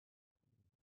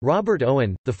Robert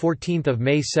Owen, the 14th of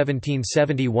May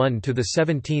 1771 to the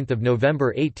 17th of November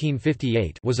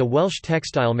 1858, was a Welsh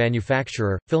textile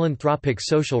manufacturer, philanthropic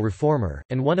social reformer,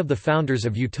 and one of the founders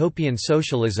of utopian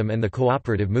socialism and the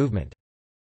cooperative movement.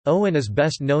 Owen is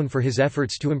best known for his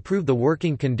efforts to improve the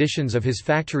working conditions of his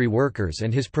factory workers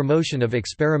and his promotion of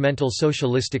experimental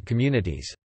socialistic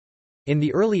communities. In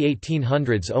the early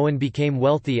 1800s, Owen became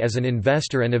wealthy as an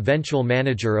investor and eventual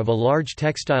manager of a large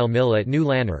textile mill at New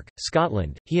Lanark,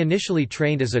 Scotland. He initially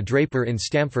trained as a draper in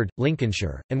Stamford,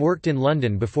 Lincolnshire, and worked in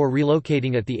London before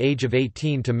relocating at the age of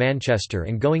 18 to Manchester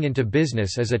and going into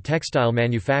business as a textile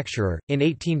manufacturer. In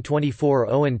 1824,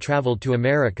 Owen travelled to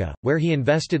America, where he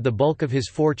invested the bulk of his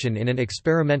fortune in an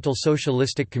experimental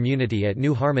socialistic community at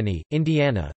New Harmony,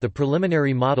 Indiana, the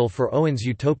preliminary model for Owen's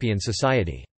utopian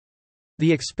society.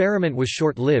 The experiment was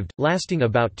short-lived, lasting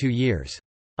about 2 years.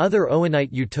 Other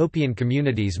Owenite utopian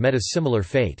communities met a similar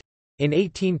fate. In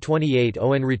 1828,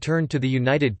 Owen returned to the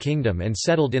United Kingdom and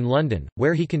settled in London,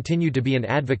 where he continued to be an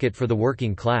advocate for the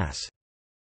working class.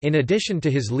 In addition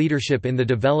to his leadership in the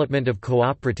development of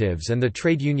cooperatives and the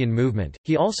trade union movement,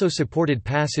 he also supported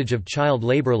passage of child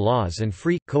labour laws and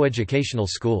free, coeducational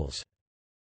schools.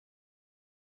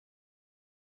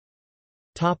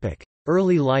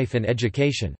 Early life and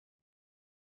education.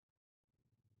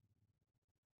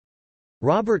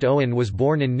 Robert Owen was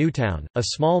born in Newtown, a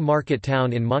small market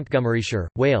town in Montgomeryshire,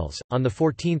 Wales, on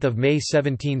 14 May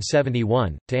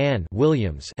 1771, to Anne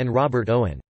Williams and Robert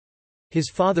Owen. His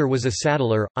father was a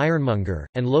saddler, ironmonger,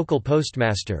 and local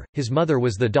postmaster. His mother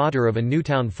was the daughter of a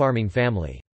Newtown farming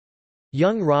family.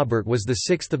 Young Robert was the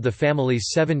sixth of the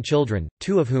family's 7 children,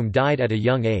 2 of whom died at a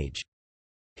young age.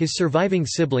 His surviving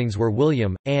siblings were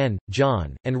William, Anne,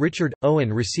 John, and Richard.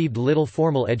 Owen received little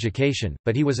formal education,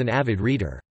 but he was an avid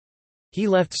reader. He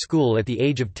left school at the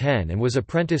age of 10 and was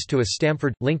apprenticed to a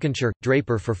Stamford, Lincolnshire,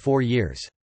 draper for 4 years.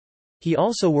 He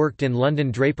also worked in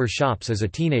London draper shops as a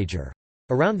teenager.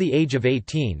 Around the age of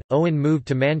 18, Owen moved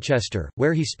to Manchester,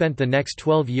 where he spent the next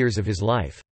 12 years of his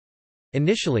life.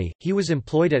 Initially, he was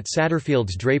employed at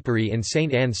Satterfield's Drapery in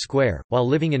St Anne's Square. While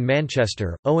living in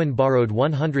Manchester, Owen borrowed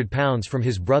 £100 from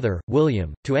his brother,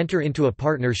 William, to enter into a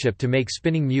partnership to make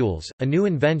spinning mules, a new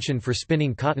invention for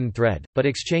spinning cotton thread, but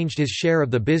exchanged his share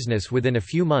of the business within a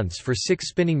few months for 6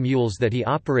 spinning mules that he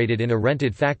operated in a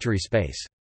rented factory space.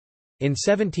 In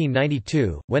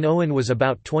 1792, when Owen was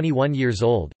about 21 years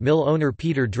old, mill owner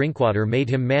Peter Drinkwater made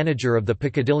him manager of the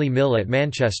Piccadilly Mill at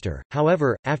Manchester.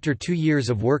 However, after 2 years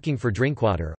of working for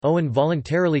Drinkwater, Owen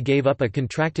voluntarily gave up a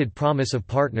contracted promise of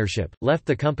partnership, left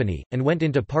the company, and went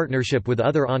into partnership with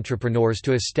other entrepreneurs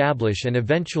to establish and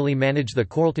eventually manage the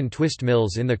Chorlton Twist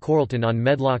Mills in the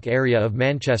Chorlton-on-Medlock area of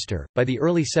Manchester. By the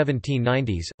early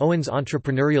 1790s, Owen's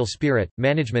entrepreneurial spirit,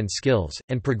 management skills,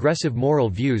 and progressive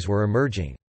moral views were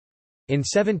emerging. In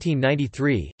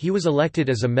 1793, he was elected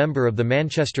as a member of the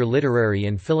Manchester Literary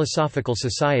and Philosophical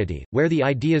Society, where the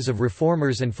ideas of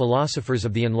reformers and philosophers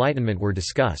of the Enlightenment were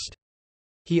discussed.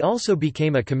 He also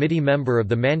became a committee member of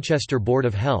the Manchester Board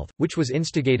of Health, which was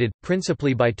instigated,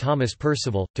 principally by Thomas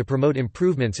Percival, to promote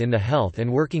improvements in the health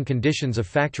and working conditions of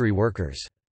factory workers.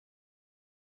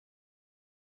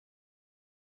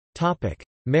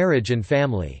 Marriage and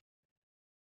family.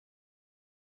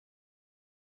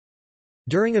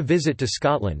 During a visit to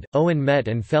Scotland, Owen met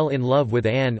and fell in love with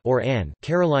Anne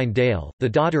Caroline Dale, the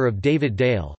daughter of David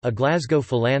Dale, a Glasgow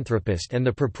philanthropist and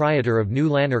the proprietor of New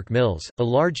Lanark Mills, a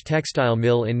large textile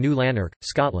mill in New Lanark,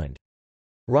 Scotland.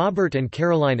 Robert and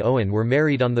Caroline Owen were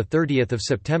married on 30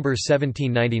 September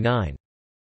 1799.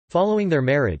 Following their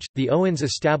marriage, the Owens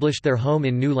established their home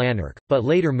in New Lanark, but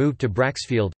later moved to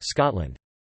Braxfield, Scotland.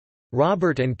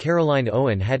 Robert and Caroline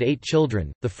Owen had 8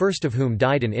 children, the first of whom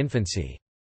died in infancy.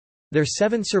 Their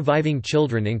 7 surviving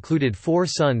children included 4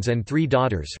 sons and 3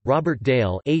 daughters: Robert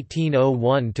Dale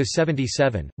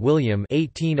 (1801–77), William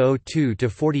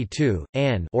 (1802–42),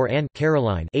 Anne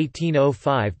Caroline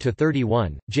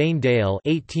 (1805–31), Jane Dale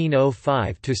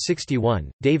 (1805–61),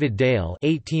 David Dale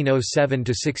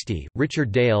 (1807–60),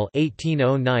 Richard Dale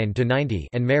 (1809–90),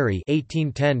 and Mary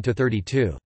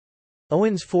 (1810–32).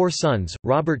 Owen's 4 sons,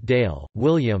 Robert Dale,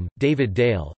 William, David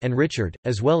Dale, and Richard,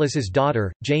 as well as his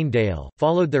daughter, Jane Dale,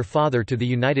 followed their father to the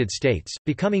United States,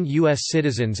 becoming U.S.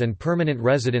 citizens and permanent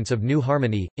residents of New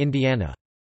Harmony, Indiana.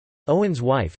 Owen's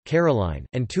wife, Caroline,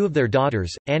 and 2 of their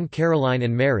daughters, Anne Caroline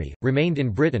and Mary, remained in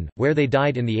Britain, where they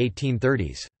died in the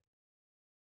 1830s.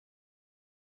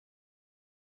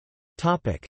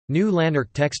 New Lanark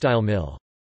Textile Mill.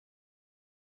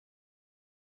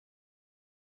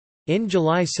 In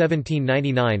July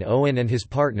 1799, Owen and his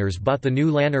partners bought the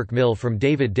New Lanark Mill from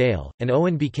David Dale, and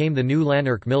Owen became the New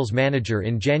Lanark Mill's manager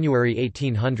in January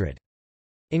 1800.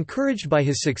 Encouraged by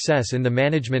his success in the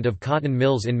management of cotton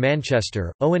mills in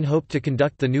Manchester, Owen hoped to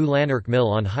conduct the new Lanark mill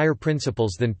on higher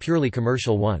principles than purely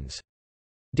commercial ones.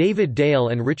 David Dale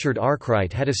and Richard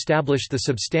Arkwright had established the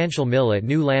substantial mill at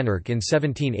New Lanark in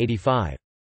 1785.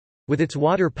 With its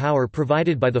water power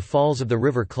provided by the falls of the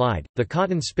River Clyde, the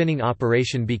cotton spinning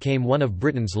operation became one of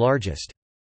Britain's largest.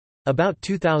 About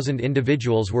 2,000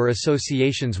 individuals were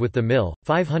associations with the mill,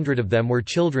 500 of them were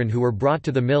children who were brought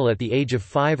to the mill at the age of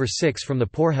 5 or 6 from the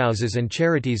poorhouses and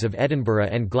charities of Edinburgh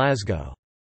and Glasgow.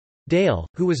 Dale,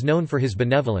 who was known for his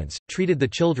benevolence, treated the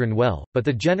children well, but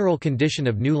the general condition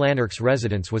of New Lanark's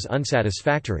residents was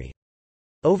unsatisfactory.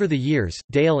 Over the years,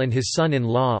 Dale and his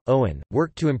son-in-law, Owen,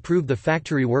 worked to improve the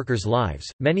factory workers'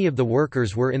 lives. Many of the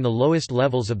workers were in the lowest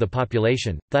levels of the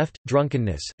population, theft,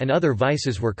 drunkenness, and other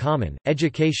vices were common,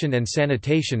 education and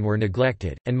sanitation were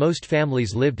neglected, and most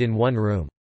families lived in one room.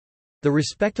 The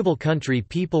respectable country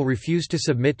people refused to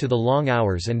submit to the long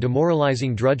hours and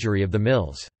demoralizing drudgery of the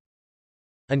mills.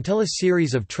 Until a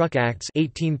series of Truck Acts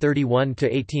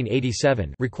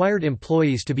 1831–1887 required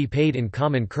employees to be paid in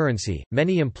common currency,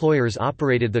 many employers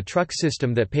operated the truck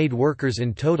system that paid workers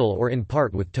in total or in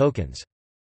part with tokens.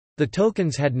 The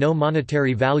tokens had no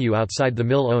monetary value outside the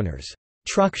mill owner's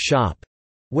truck shop,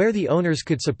 where the owners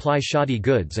could supply shoddy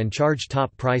goods and charge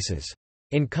top prices.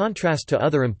 In contrast to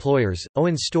other employers,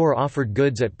 Owen's store offered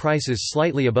goods at prices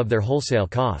slightly above their wholesale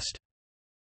cost.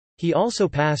 He also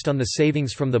passed on the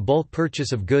savings from the bulk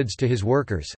purchase of goods to his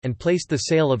workers, and placed the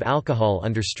sale of alcohol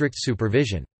under strict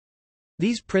supervision.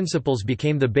 These principles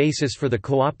became the basis for the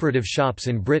cooperative shops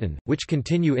in Britain, which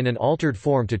continue in an altered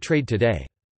form to trade today.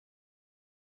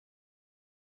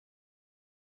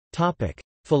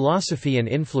 Philosophy and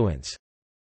influence.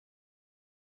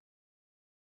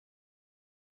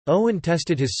 Owen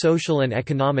tested his social and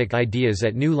economic ideas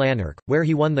at New Lanark, where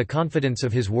he won the confidence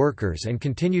of his workers and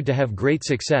continued to have great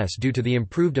success due to the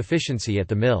improved efficiency at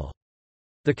the mill.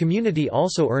 The community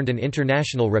also earned an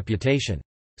international reputation.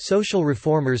 Social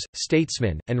reformers,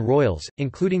 statesmen, and royals,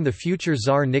 including the future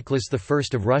Tsar Nicholas I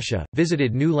of Russia,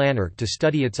 visited New Lanark to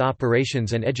study its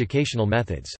operations and educational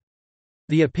methods.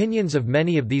 The opinions of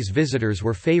many of these visitors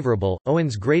were favorable.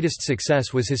 Owen's greatest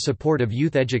success was his support of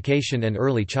youth education and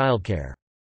early childcare.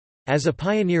 As a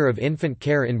pioneer of infant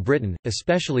care in Britain,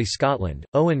 especially Scotland,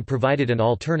 Owen provided an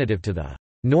alternative to the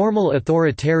normal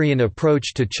authoritarian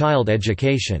approach to child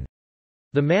education.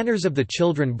 The manners of the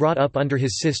children brought up under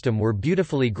his system were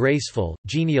beautifully graceful,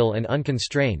 genial and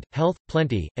unconstrained, health,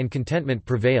 plenty, and contentment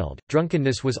prevailed,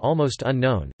 drunkenness was almost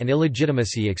unknown, and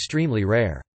illegitimacy extremely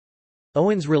rare.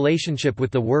 Owen's relationship with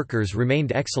the workers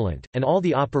remained excellent, and all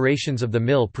the operations of the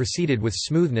mill proceeded with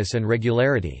smoothness and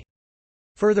regularity.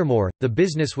 Furthermore, the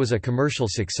business was a commercial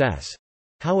success.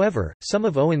 However, some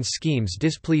of Owen's schemes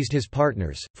displeased his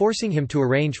partners, forcing him to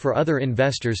arrange for other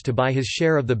investors to buy his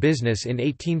share of the business in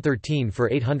 1813 for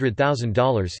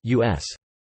 $800,000 US.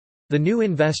 The new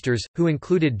investors, who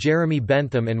included Jeremy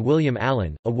Bentham and William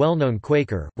Allen, a well-known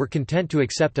Quaker, were content to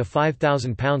accept a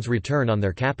 £5,000 return on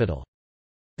their capital.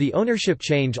 The ownership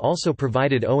change also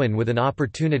provided Owen with an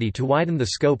opportunity to widen the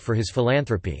scope for his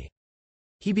philanthropy.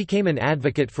 He became an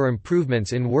advocate for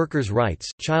improvements in workers' rights,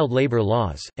 child labor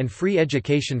laws, and free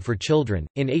education for children.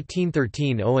 In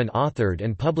 1813, Owen authored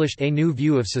and published A New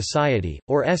View of Society,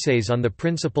 or Essays on the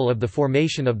Principle of the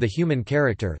Formation of the Human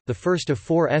Character, the first of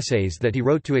 4 essays that he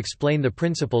wrote to explain the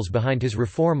principles behind his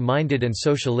reform-minded and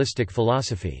socialistic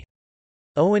philosophy.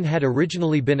 Owen had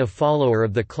originally been a follower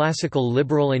of the classical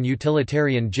liberal and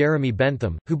utilitarian Jeremy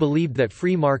Bentham, who believed that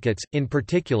free markets, in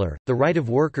particular, the right of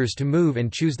workers to move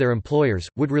and choose their employers,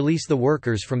 would release the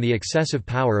workers from the excessive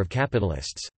power of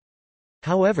capitalists.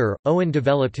 However, Owen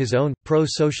developed his own,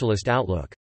 pro-socialist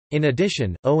outlook. In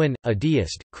addition, Owen, a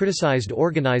deist, criticized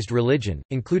organized religion,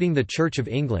 including the Church of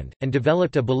England, and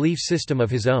developed a belief system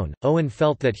of his own. Owen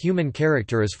felt that human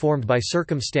character is formed by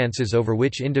circumstances over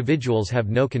which individuals have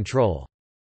no control.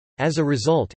 As a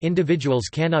result, individuals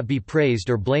cannot be praised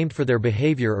or blamed for their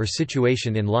behavior or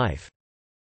situation in life.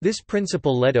 This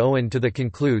principle led Owen to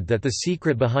conclude that the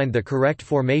secret behind the correct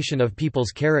formation of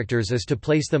people's characters is to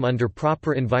place them under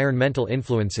proper environmental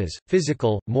influences,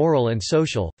 physical, moral and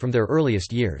social, from their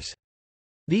earliest years.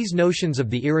 These notions of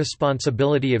the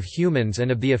irresponsibility of humans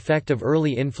and of the effect of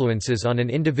early influences on an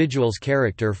individual's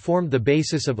character formed the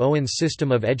basis of Owen's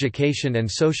system of education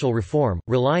and social reform.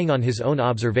 Relying on his own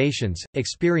observations,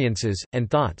 experiences, and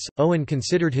thoughts, Owen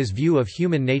considered his view of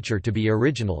human nature to be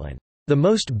original and the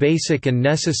most basic and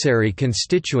necessary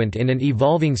constituent in an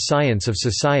evolving science of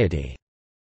society.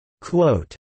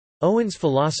 Quote, Owen's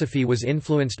philosophy was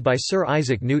influenced by Sir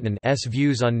Isaac Newton's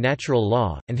views on natural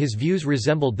law, and his views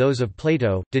resembled those of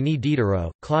Plato, Denis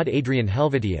Diderot, Claude Adrien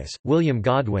Helvetius, William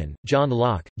Godwin, John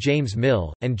Locke, James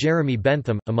Mill, and Jeremy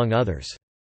Bentham, among others.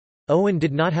 Owen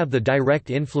did not have the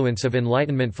direct influence of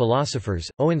Enlightenment philosophers.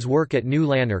 Owen's work at New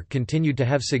Lanark continued to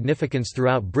have significance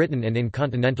throughout Britain and in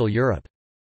continental Europe.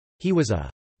 He was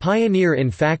a pioneer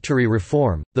in factory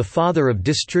reform, the father of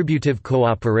distributive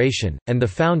cooperation, and the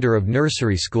founder of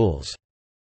nursery schools.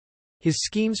 His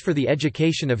schemes for the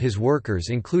education of his workers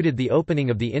included the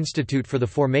opening of the Institute for the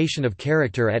Formation of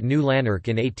Character at New Lanark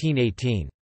in 1818.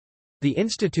 The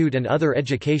institute and other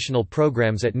educational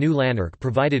programs at New Lanark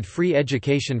provided free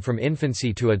education from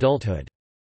infancy to adulthood.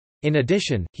 In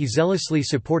addition, he zealously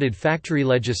supported factory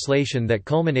legislation that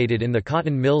culminated in the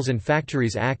Cotton Mills and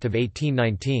Factories Act of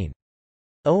 1819.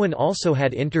 Owen also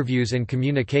had interviews and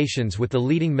communications with the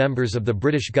leading members of the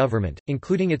British government,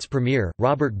 including its Premier,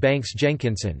 Robert Banks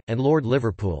Jenkinson, and Lord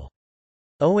Liverpool.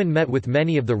 Owen met with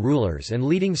many of the rulers and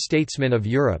leading statesmen of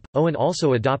Europe. Owen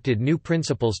also adopted new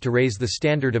principles to raise the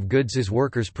standard of goods his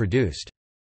workers produced.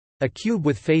 A cube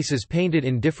with faces painted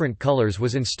in different colors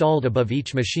was installed above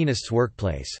each machinist's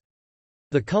workplace.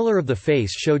 The color of the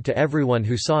face showed to everyone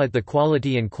who saw it the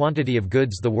quality and quantity of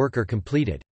goods the worker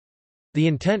completed. The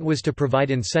intent was to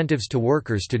provide incentives to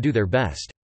workers to do their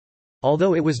best.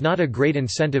 Although it was not a great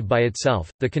incentive by itself,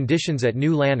 the conditions at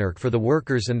New Lanark for the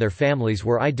workers and their families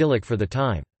were idyllic for the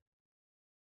time.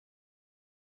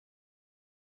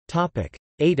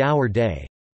 8-hour day.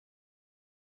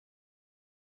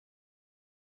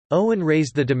 Owen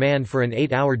raised the demand for an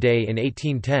 8-hour day in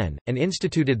 1810, and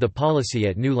instituted the policy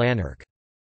at New Lanark.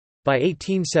 By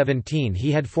 1817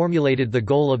 he had formulated the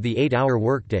goal of the 8-hour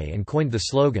workday and coined the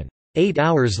slogan, 8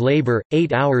 hours labor,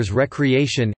 8 hours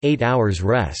recreation, 8 hours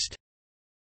rest.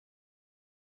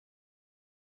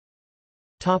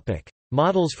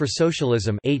 Models for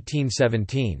Socialism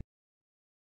 1817.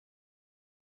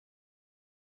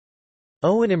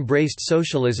 Owen embraced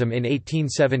socialism in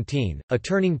 1817, a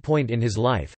turning point in his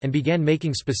life, and began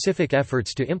making specific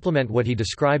efforts to implement what he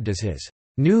described as his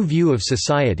new view of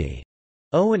society.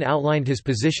 Owen outlined his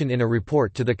position in a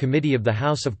report to the Committee of the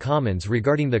House of Commons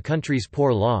regarding the country's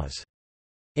poor laws.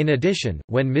 In addition,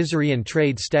 when misery and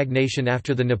trade stagnation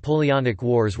after the Napoleonic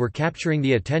Wars were capturing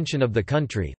the attention of the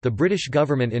country, the British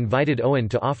government invited Owen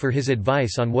to offer his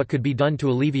advice on what could be done to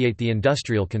alleviate the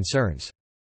industrial concerns.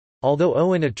 Although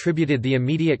Owen attributed the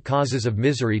immediate causes of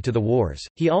misery to the wars,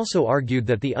 he also argued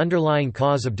that the underlying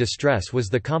cause of distress was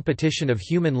the competition of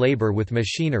human labor with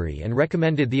machinery and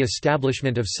recommended the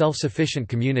establishment of self-sufficient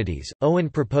communities. Owen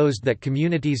proposed that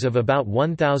communities of about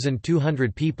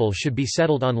 1,200 people should be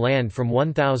settled on land from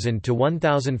 1,000 to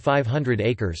 1,500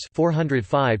 acres,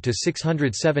 405 to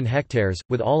 607 hectares,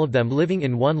 with all of them living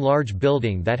in one large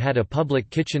building that had a public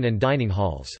kitchen and dining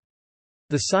halls.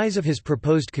 The size of his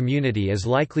proposed community is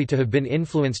likely to have been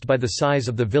influenced by the size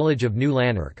of the village of New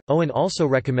Lanark. Owen also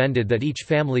recommended that each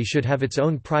family should have its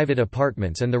own private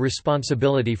apartments and the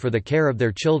responsibility for the care of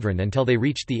their children until they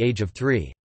reached the age of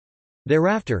 3.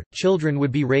 Thereafter, children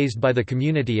would be raised by the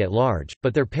community at large,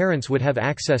 but their parents would have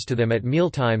access to them at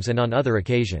mealtimes and on other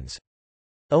occasions.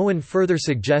 Owen further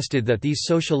suggested that these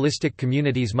socialistic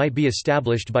communities might be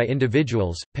established by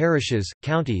individuals, parishes,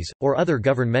 counties, or other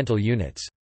governmental units.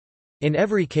 In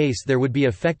every case there would be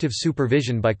effective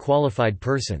supervision by qualified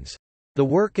persons. The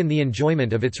work and the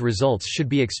enjoyment of its results should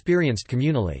be experienced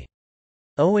communally.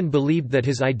 Owen believed that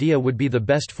his idea would be the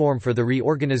best form for the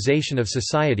reorganization of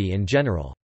society in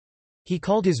general. He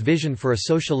called his vision for a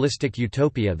socialistic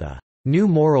utopia the new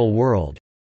moral world.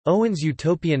 Owen's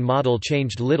utopian model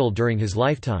changed little during his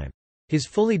lifetime. His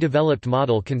fully developed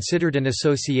model considered an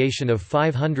association of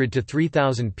 500 to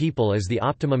 3,000 people as the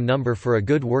optimum number for a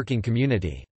good working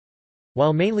community.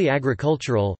 While mainly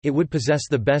agricultural, it would possess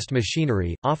the best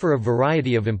machinery, offer a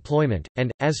variety of employment,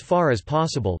 and, as far as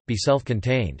possible, be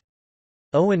self-contained.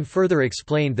 Owen further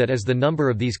explained that as the number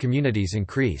of these communities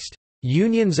increased,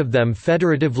 "Unions of them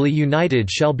federatively united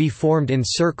shall be formed in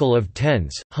circle of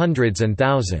tens, hundreds and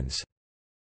thousands,"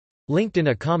 linked in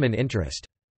a common interest.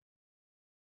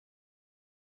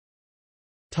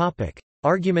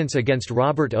 Arguments against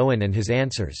Robert Owen and his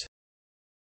answers.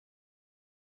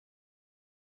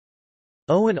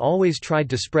 Owen always tried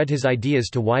to spread his ideas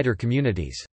to wider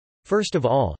communities. First of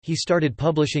all, he started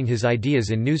publishing his ideas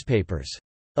in newspapers.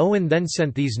 Owen then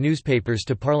sent these newspapers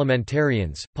to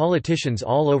parliamentarians, politicians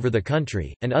all over the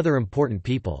country, and other important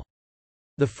people.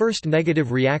 The first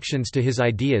negative reactions to his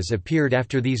ideas appeared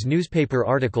after these newspaper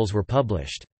articles were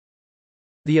published.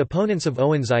 The opponents of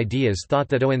Owen's ideas thought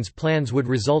that Owen's plans would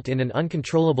result in an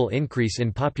uncontrollable increase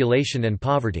in population and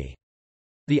poverty.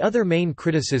 The other main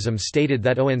criticism stated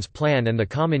that Owen's plan and the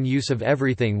common use of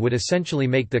everything would essentially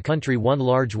make the country one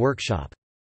large workshop.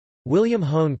 William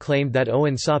Hone claimed that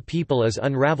Owen saw people as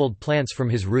unraveled plants from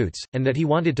his roots, and that he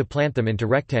wanted to plant them into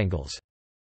rectangles.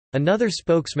 Another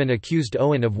spokesman accused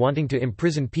Owen of wanting to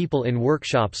imprison people in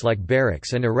workshops like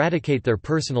barracks and eradicate their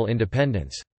personal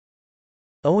independence.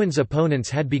 Owen's opponents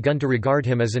had begun to regard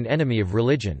him as an enemy of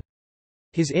religion.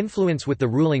 His influence with the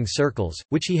ruling circles,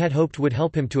 which he had hoped would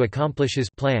help him to accomplish his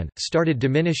plan, started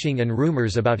diminishing, and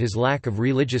rumors about his lack of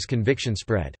religious conviction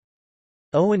spread.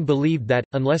 Owen believed that,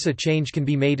 unless a change can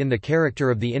be made in the character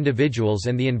of the individuals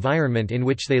and the environment in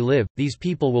which they live, these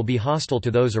people will be hostile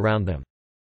to those around them.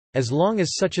 As long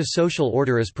as such a social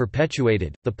order is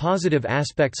perpetuated, the positive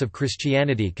aspects of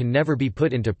Christianity can never be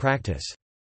put into practice.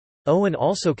 Owen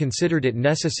also considered it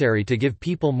necessary to give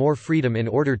people more freedom in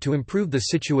order to improve the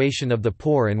situation of the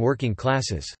poor and working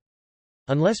classes.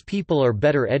 Unless people are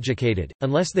better educated,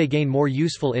 unless they gain more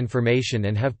useful information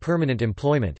and have permanent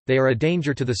employment, they are a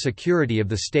danger to the security of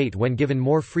the state when given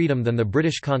more freedom than the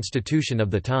British Constitution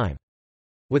of the time.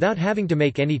 Without having to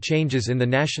make any changes in the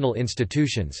national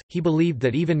institutions, he believed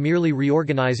that even merely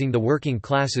reorganizing the working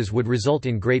classes would result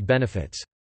in great benefits.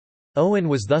 Owen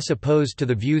was thus opposed to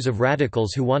the views of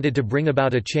radicals who wanted to bring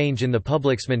about a change in the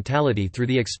public's mentality through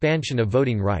the expansion of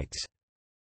voting rights.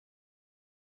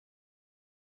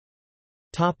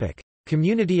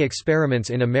 Community experiments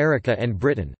in America and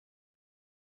Britain.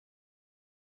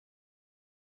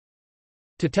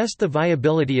 To test the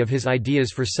viability of his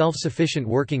ideas for self-sufficient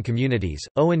working communities,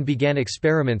 Owen began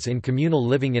experiments in communal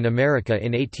living in America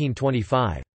in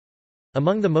 1825.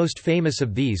 Among the most famous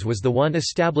of these was the one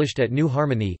established at New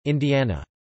Harmony, Indiana.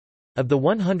 Of the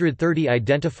 130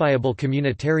 identifiable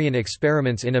communitarian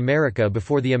experiments in America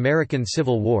before the American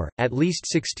Civil War, at least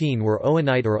 16 were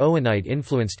Owenite or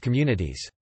Owenite-influenced communities.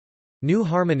 New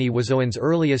Harmony was Owen's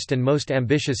earliest and most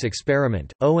ambitious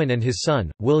experiment. Owen and his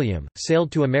son, William, sailed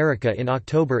to America in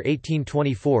October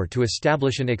 1824 to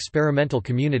establish an experimental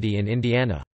community in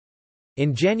Indiana.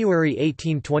 In January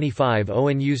 1825,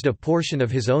 Owen used a portion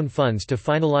of his own funds to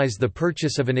finalize the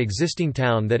purchase of an existing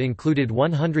town that included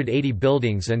 180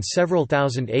 buildings and several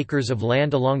thousand acres of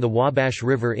land along the Wabash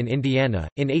River in Indiana.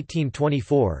 In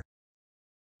 1824,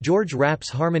 George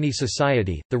Rapp's Harmony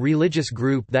Society, the religious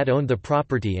group that owned the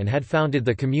property and had founded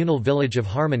the communal village of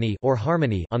Harmony or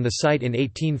Harmony on the site in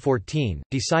 1814,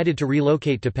 decided to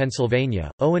relocate to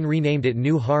Pennsylvania. Owen renamed it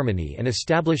New Harmony and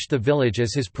established the village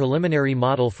as his preliminary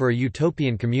model for a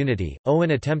utopian community.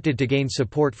 Owen attempted to gain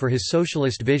support for his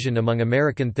socialist vision among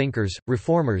American thinkers,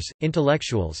 reformers,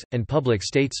 intellectuals, and public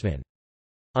statesmen.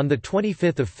 On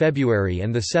 25 February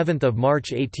and 7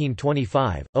 March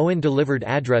 1825, Owen delivered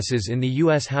addresses in the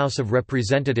U.S. House of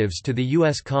Representatives to the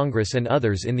U.S. Congress and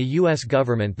others in the U.S.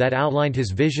 government that outlined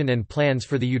his vision and plans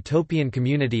for the utopian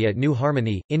community at New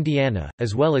Harmony, Indiana,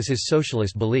 as well as his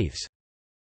socialist beliefs.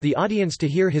 The audience to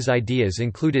hear his ideas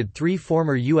included 3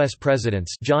 former U.S.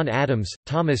 presidents, John Adams,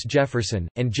 Thomas Jefferson,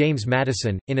 and James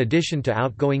Madison, in addition to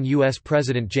outgoing U.S.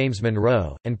 President James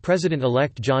Monroe, and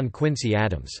President-elect John Quincy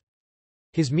Adams.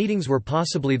 His meetings were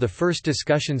possibly the first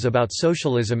discussions about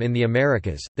socialism in the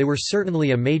Americas. They were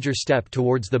certainly a major step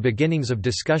towards the beginnings of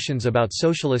discussions about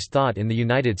socialist thought in the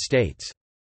United States.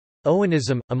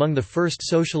 Owenism, among the first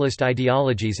socialist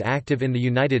ideologies active in the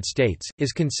United States,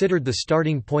 is considered the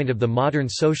starting point of the modern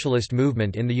socialist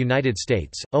movement in the United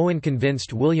States. Owen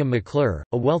convinced William McClure,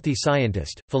 a wealthy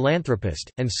scientist, philanthropist,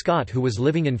 and Scot who was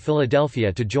living in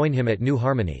Philadelphia, to join him at New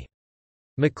Harmony.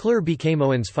 McClure became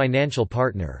Owen's financial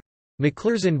partner.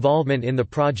 McClure's involvement in the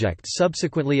project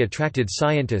subsequently attracted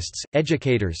scientists,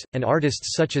 educators, and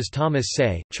artists such as Thomas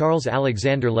Say, Charles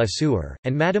Alexander Lesueur,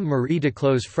 and Madame Marie de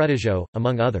Clos-Fretigeau,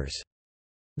 among others.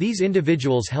 These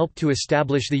individuals helped to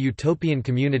establish the utopian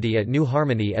community at New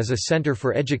Harmony as a center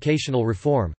for educational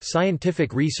reform,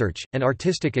 scientific research, and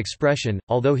artistic expression,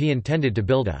 although he intended to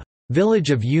build a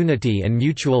village of unity and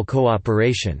mutual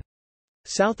cooperation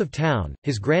south of town.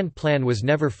 His grand plan was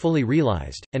never fully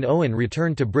realized, and Owen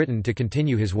returned to Britain to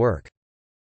continue his work.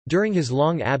 During his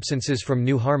long absences from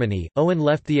New Harmony, Owen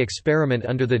left the experiment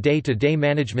under the day-to-day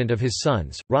management of his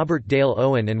sons, Robert Dale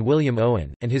Owen and William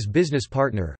Owen, and his business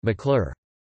partner, McClure.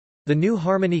 The New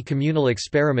Harmony communal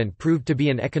experiment proved to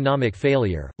be an economic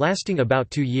failure, lasting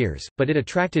about 2 years, but it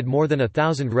attracted more than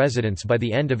 1,000 residents by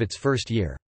the end of its first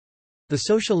year. The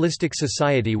Socialistic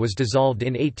Society was dissolved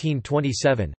in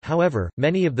 1827, however,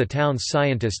 many of the town's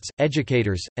scientists,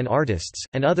 educators, and artists,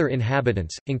 and other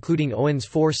inhabitants, including Owen's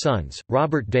four sons,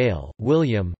 Robert Dale,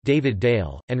 William, David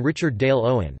Dale, and Richard Dale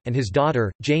Owen, and his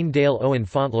daughter, Jane Dale Owen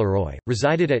Fauntleroy,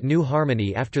 resided at New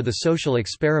Harmony after the social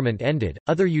experiment ended.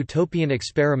 Other utopian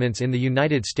experiments in the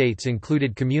United States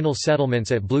included communal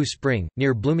settlements at Blue Spring,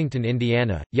 near Bloomington,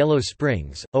 Indiana, Yellow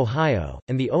Springs, Ohio,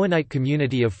 and the Owenite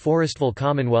community of Forestville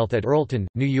Commonwealth at Earlton,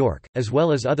 New York, as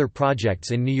well as other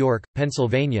projects in New York,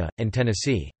 Pennsylvania, and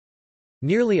Tennessee.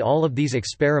 Nearly all of these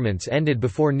experiments ended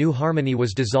before New Harmony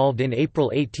was dissolved in April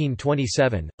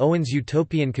 1827. Owen's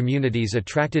utopian communities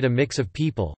attracted a mix of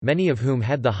people, many of whom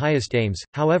had the highest aims,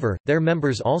 however, their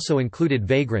members also included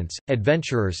vagrants,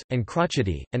 adventurers, and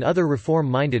crotchety, and other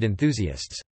reform-minded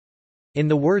enthusiasts. In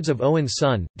the words of Owen's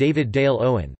son, David Dale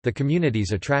Owen, the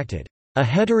communities attracted a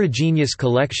heterogeneous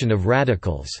collection of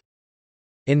radicals,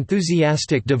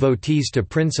 enthusiastic devotees to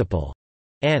principle,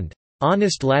 and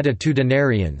honest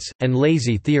latitudinarians, and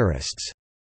lazy theorists,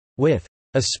 with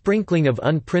a sprinkling of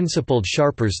unprincipled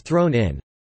sharpers thrown in.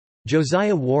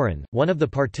 Josiah Warren, one of the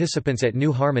participants at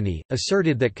New Harmony,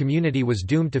 asserted that community was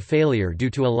doomed to failure due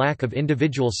to a lack of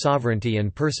individual sovereignty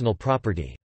and personal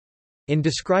property. In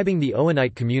describing the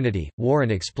Owenite community, Warren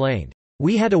explained,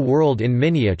 "We had a world in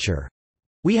miniature.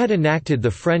 We had enacted the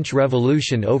French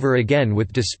Revolution over again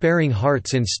with despairing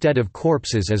hearts instead of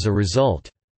corpses as a result.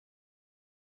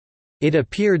 It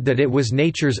appeared that it was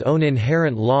nature's own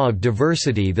inherent law of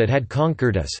diversity that had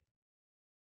conquered us.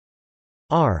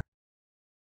 Our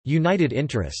united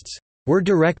interests were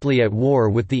directly at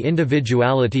war with the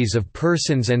individualities of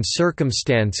persons and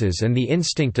circumstances and the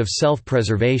instinct of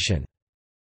self-preservation."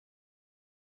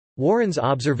 Warren's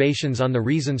observations on the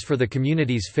reasons for the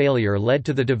community's failure led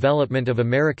to the development of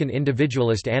American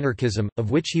individualist anarchism, of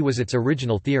which he was its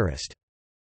original theorist.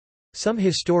 Some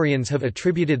historians have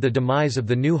attributed the demise of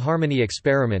the New Harmony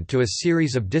experiment to a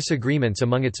series of disagreements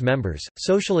among its members.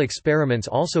 Social experiments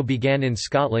also began in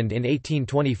Scotland in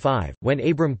 1825, when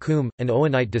Abram Combe, an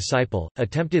Owenite disciple,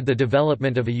 attempted the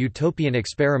development of a utopian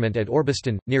experiment at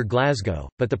Orbiston, near Glasgow,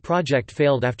 but the project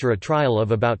failed after a trial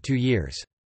of about 2 years.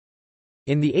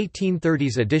 In the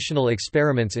 1830s, additional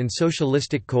experiments in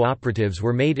socialistic cooperatives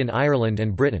were made in Ireland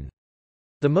and Britain.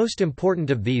 The most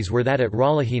important of these were that at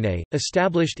Ralahine,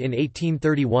 established in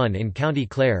 1831 in County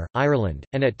Clare, Ireland,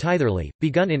 and at Tytherley,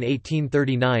 begun in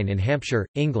 1839 in Hampshire,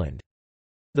 England.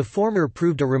 The former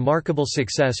proved a remarkable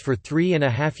success for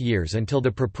 3.5 years until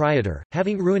the proprietor,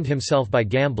 having ruined himself by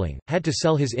gambling, had to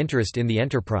sell his interest in the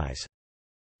enterprise.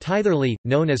 Tytherley,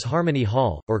 known as Harmony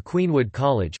Hall, or Queenwood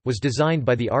College, was designed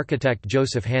by the architect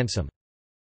Joseph Hansom.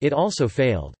 It also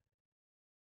failed.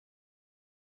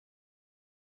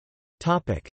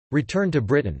 Return to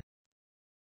Britain.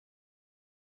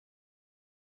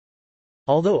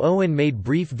 Although Owen made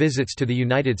brief visits to the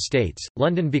United States,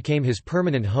 London became his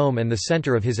permanent home and the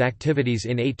centre of his activities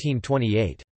in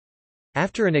 1828.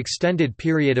 After an extended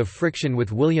period of friction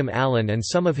with William Allen and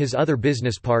some of his other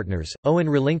business partners, Owen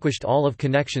relinquished all of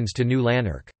connections to New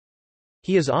Lanark.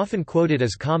 He is often quoted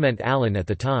as comment Allen at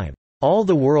the time, "All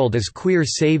the world is queer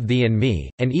save thee and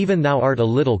me, and even thou art a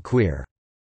little queer."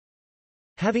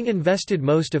 Having invested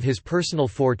most of his personal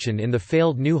fortune in the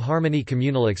failed New Harmony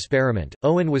communal experiment,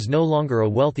 Owen was no longer a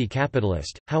wealthy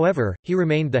capitalist. However, he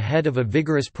remained the head of a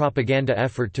vigorous propaganda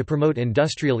effort to promote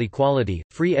industrial equality,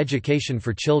 free education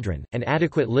for children, and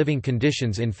adequate living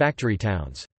conditions in factory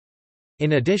towns.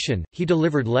 In addition, he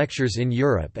delivered lectures in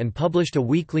Europe and published a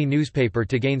weekly newspaper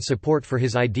to gain support for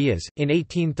his ideas. In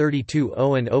 1832,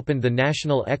 Owen opened the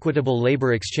National Equitable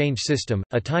Labor Exchange System,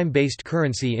 a time-based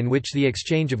currency in which the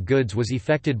exchange of goods was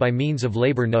effected by means of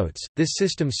labor notes. This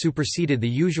system superseded the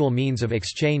usual means of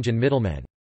exchange and middlemen.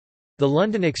 The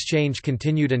London Exchange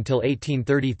continued until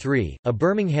 1833. A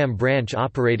Birmingham branch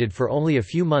operated for only a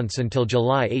few months until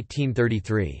July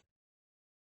 1833.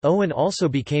 Owen also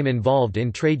became involved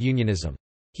in trade unionism.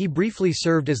 He briefly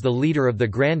served as the leader of the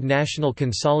Grand National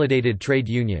Consolidated Trade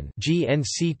Union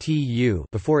 (GNCTU)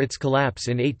 before its collapse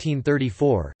in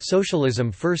 1834.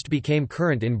 Socialism first became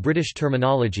current in British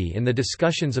terminology in the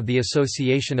discussions of the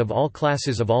Association of All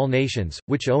Classes of All Nations,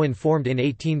 which Owen formed in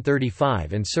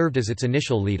 1835 and served as its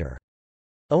initial leader.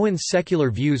 Owen's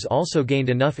secular views also gained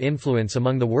enough influence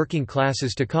among the working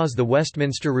classes to cause the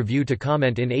Westminster Review to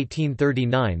comment in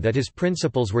 1839 that his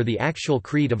principles were the actual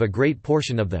creed of a great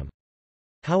portion of them.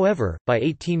 However, by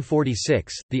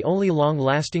 1846, the only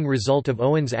long-lasting result of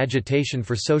Owen's agitation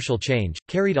for social change,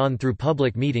 carried on through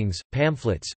public meetings,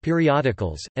 pamphlets,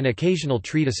 periodicals, and occasional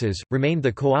treatises, remained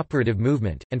the cooperative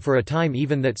movement, and for a time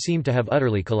even that seemed to have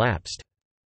utterly collapsed.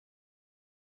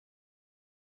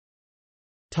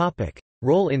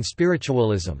 Role in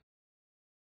spiritualism.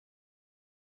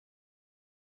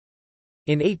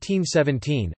 In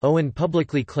 1817, Owen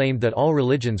publicly claimed that all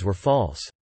religions were false.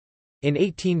 In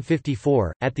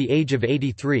 1854, at the age of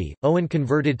 83, Owen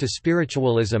converted to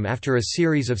spiritualism after a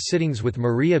series of sittings with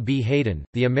Maria B. Hayden,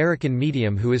 the American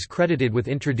medium who is credited with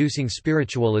introducing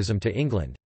spiritualism to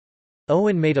England.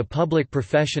 Owen made a public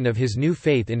profession of his new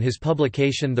faith in his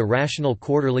publication The Rational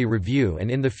Quarterly Review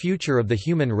and in the Future of the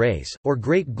Human Race, or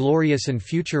Great Glorious and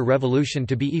Future Revolution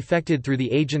to be effected through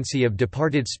the agency of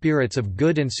departed spirits of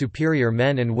good and superior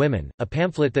men and women, a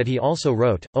pamphlet that he also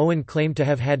wrote. Owen claimed to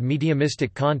have had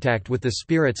mediumistic contact with the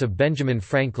spirits of Benjamin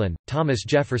Franklin, Thomas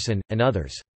Jefferson, and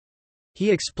others.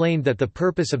 He explained that the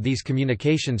purpose of these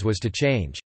communications was to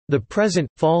change the present,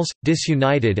 false,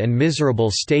 disunited and miserable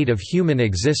state of human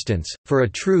existence, for a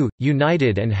true,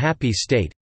 united and happy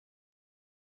state,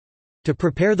 to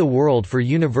prepare the world for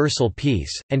universal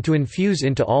peace, and to infuse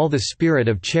into all the spirit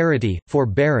of charity,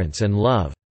 forbearance and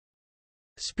love."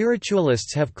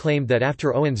 Spiritualists have claimed that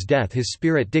after Owen's death his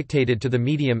spirit dictated to the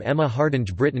medium Emma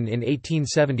Hardinge Britten in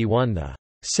 1871 the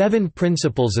Seven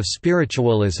Principles of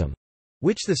Spiritualism,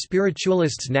 which the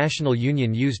Spiritualists' National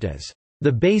Union used as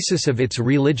the basis of its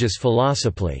religious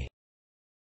philosophy.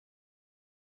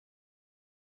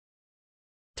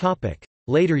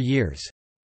 Later years.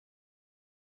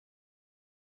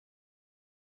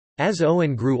 As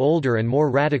Owen grew older and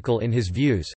more radical in his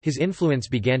views, his influence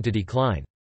began to decline.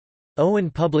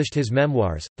 Owen published his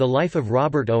memoirs, The Life of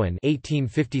Robert Owen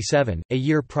 1857, a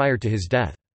year prior to his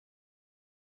death.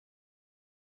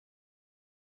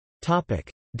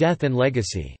 Death and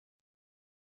legacy.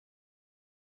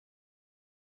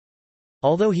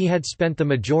 Although he had spent the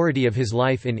majority of his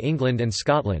life in England and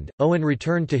Scotland, Owen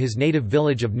returned to his native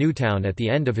village of Newtown at the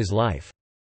end of his life.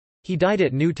 He died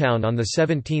at Newtown on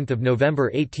 17 November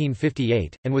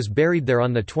 1858, and was buried there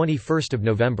on 21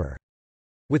 November.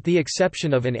 With the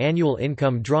exception of an annual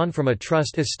income drawn from a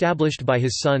trust established by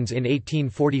his sons in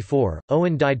 1844,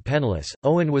 Owen died penniless.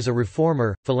 Owen was a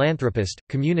reformer, philanthropist,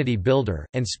 community builder,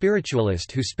 and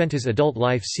spiritualist who spent his adult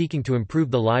life seeking to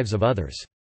improve the lives of others.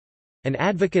 An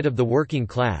advocate of the working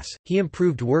class, he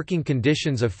improved working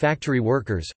conditions of factory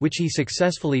workers, which he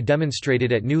successfully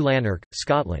demonstrated at New Lanark,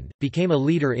 Scotland, became a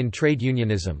leader in trade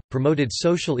unionism, promoted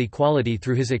social equality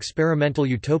through his experimental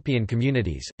utopian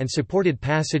communities, and supported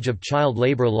passage of child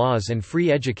labour laws and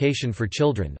free education for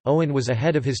children. Owen was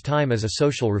ahead of his time as a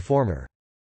social reformer.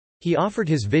 He offered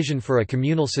his vision for a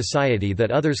communal society that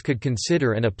others could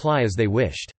consider and apply as they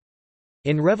wished.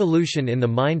 In Revolution in the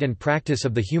Mind and Practice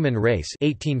of the Human Race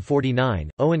 1849,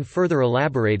 Owen further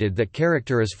elaborated that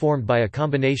character is formed by a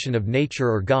combination of nature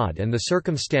or God and the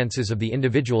circumstances of the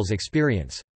individual's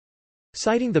experience.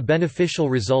 Citing the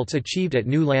beneficial results achieved at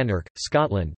New Lanark,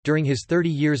 Scotland, during his 30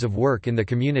 years of work in the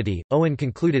community, Owen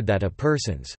concluded that a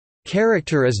person's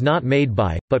character is not made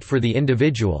by, but for the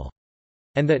individual,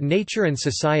 and that nature and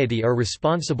society are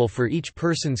responsible for each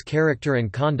person's character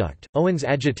and conduct. Owen's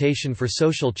agitation for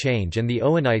social change and the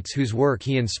Owenites whose work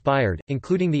he inspired,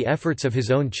 including the efforts of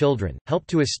his own children, helped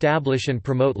to establish and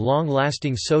promote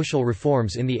long-lasting social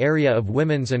reforms in the area of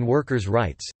women's and workers'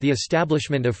 rights, the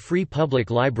establishment of free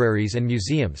public libraries and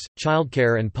museums,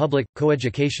 childcare and public,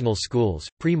 coeducational schools,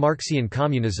 pre-Marxian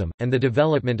communism, and the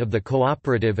development of the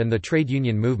cooperative and the trade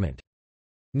union movement.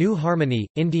 New Harmony,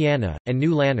 Indiana, and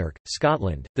New Lanark,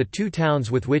 Scotland, the two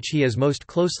towns with which he is most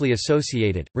closely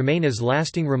associated, remain as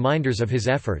lasting reminders of his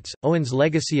efforts. Owen's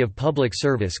legacy of public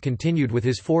service continued with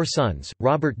his four sons,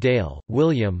 Robert Dale,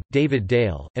 William, David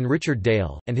Dale, and Richard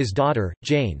Dale, and his daughter,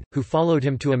 Jane, who followed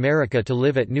him to America to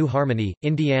live at New Harmony,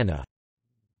 Indiana.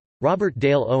 Robert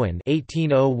Dale Owen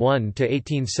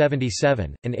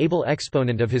 (1801–1877), an able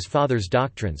exponent of his father's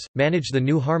doctrines, managed the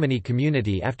New Harmony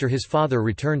community after his father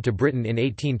returned to Britain in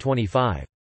 1825.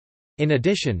 In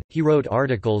addition, he wrote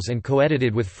articles and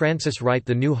co-edited with Francis Wright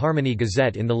the New Harmony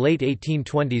Gazette in the late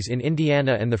 1820s in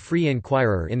Indiana and the Free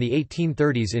Inquirer in the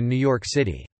 1830s in New York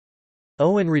City.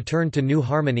 Owen returned to New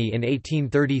Harmony in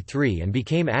 1833 and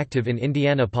became active in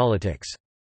Indiana politics.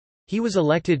 He was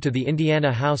elected to the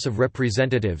Indiana House of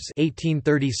Representatives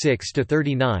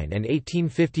 1836–39 and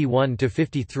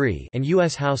 1851–53 and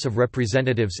U.S. House of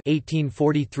Representatives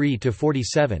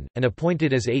 1843–47, and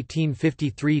appointed as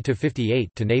 1853–58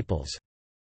 to Naples.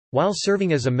 While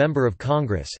serving as a member of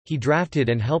Congress, he drafted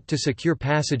and helped to secure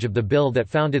passage of the bill that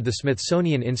founded the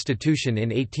Smithsonian Institution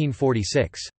in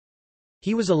 1846.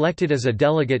 He was elected as a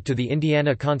delegate to the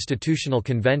Indiana Constitutional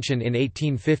Convention in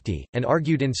 1850, and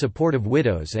argued in support of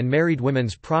widows' and married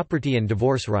women's property and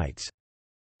divorce rights.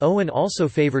 Owen also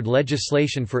favored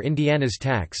legislation for Indiana's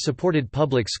tax-supported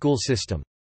public school system.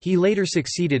 He later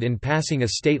succeeded in passing a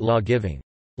state law giving.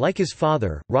 Like his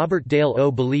father, Robert Dale O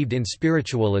believed in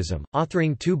spiritualism,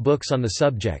 authoring 2 books on the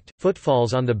subject,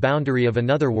 Footfalls on the Boundary of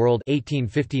Another World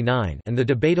 1859 and The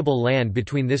Debatable Land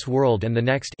Between This World and the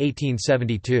Next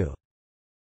 1872.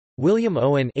 William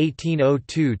Owen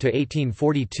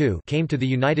 (1802–1842) came to the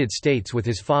United States with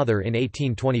his father in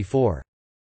 1824.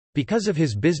 Because of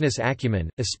his business acumen,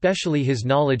 especially his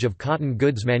knowledge of cotton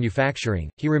goods manufacturing,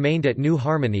 he remained at New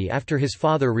Harmony after his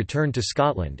father returned to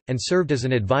Scotland, and served as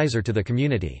an advisor to the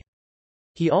community.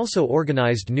 He also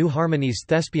organised New Harmony's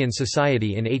Thespian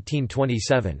Society in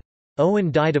 1827.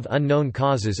 Owen died of unknown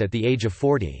causes at the age of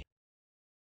 40.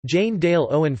 Jane Dale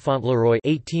Owen Fauntleroy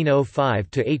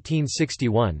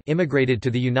 (1805–1861) immigrated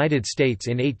to the United States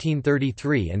in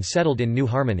 1833 and settled in New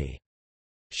Harmony.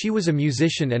 She was a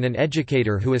musician and an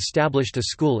educator who established a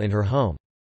school in her home.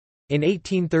 In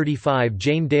 1835,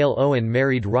 Jane Dale Owen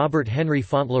married Robert Henry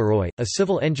Fauntleroy, a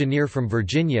civil engineer from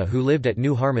Virginia who lived at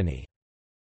New Harmony.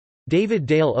 David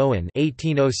Dale Owen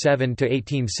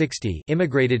 (1807–1860)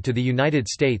 immigrated to the United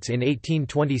States in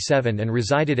 1827 and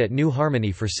resided at New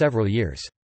Harmony for several years.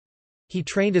 He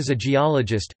trained as a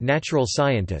geologist, natural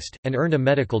scientist, and earned a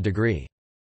medical degree.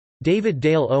 David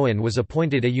Dale Owen was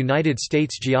appointed a United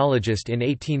States geologist in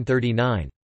 1839.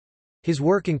 His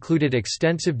work included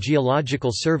extensive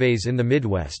geological surveys in the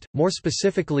Midwest, more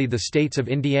specifically the states of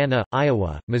Indiana,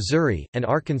 Iowa, Missouri, and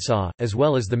Arkansas, as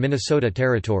well as the Minnesota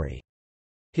Territory.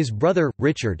 His brother,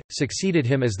 Richard, succeeded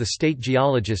him as the state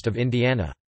geologist of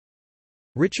Indiana.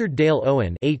 Richard Dale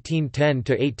Owen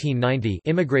 (1810–1890)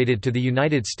 immigrated to the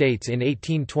United States in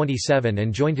 1827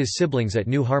 and joined his siblings at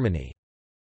New Harmony.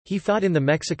 He fought in the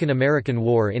Mexican–American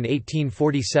War in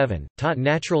 1847, taught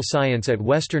natural science at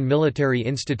Western Military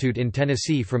Institute in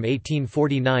Tennessee from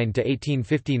 1849 to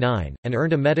 1859, and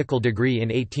earned a medical degree in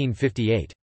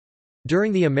 1858.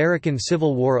 During the American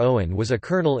Civil War, Owen was a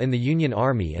colonel in the Union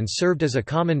Army and served as a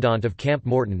commandant of Camp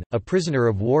Morton, a prisoner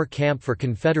of war camp for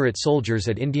Confederate soldiers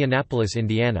at Indianapolis,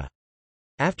 Indiana.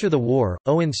 After the war,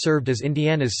 Owen served as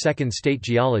Indiana's second state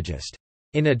geologist.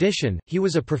 In addition, he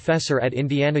was a professor at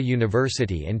Indiana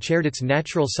University and chaired its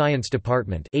Natural Science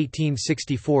Department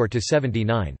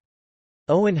 1864–79.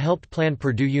 Owen helped plan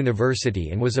Purdue University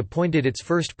and was appointed its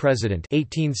first president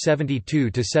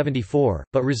 1872–74,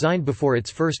 but resigned before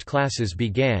its first classes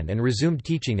began and resumed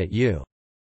teaching at U.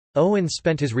 Owen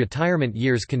spent his retirement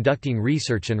years conducting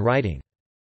research and writing.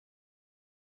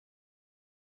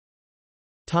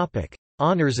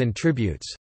 Honors and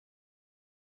tributes.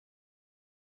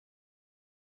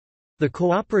 The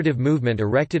cooperative movement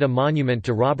erected a monument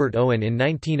to Robert Owen in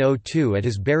 1902 at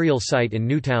his burial site in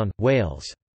Newtown, Wales.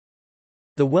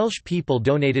 The Welsh people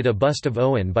donated a bust of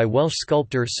Owen by Welsh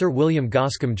sculptor Sir William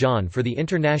Goscombe John for the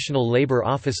International Labour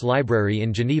Office Library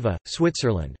in Geneva,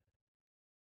 Switzerland.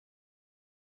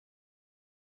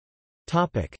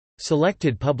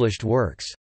 Selected published works.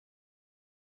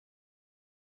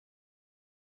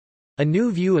 A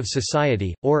New View of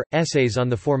Society, or, Essays on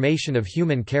the Formation of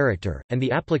Human Character, and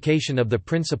the Application of the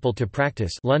Principle to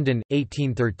Practice, London,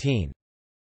 1813.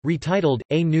 Retitled,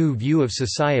 A New View of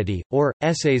Society, or,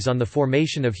 Essays on the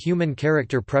Formation of Human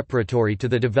Character Preparatory to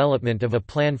the Development of a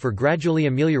Plan for Gradually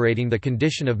Ameliorating the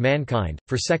Condition of Mankind,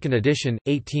 for 2nd edition,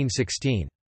 1816.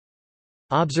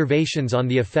 Observations on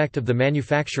the Effect of the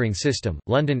Manufacturing System,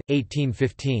 London,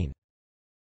 1815.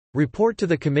 Report to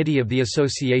the Committee of the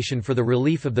Association for the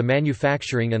Relief of the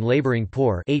Manufacturing and Labouring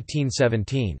Poor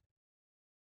 1817.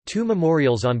 Two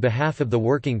memorials on behalf of the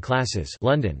working classes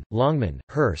London, Longman,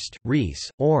 Hurst,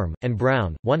 Rees, Orme, and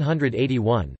Brown,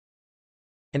 181.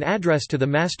 An address to the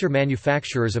master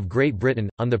manufacturers of Great Britain,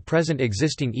 on the present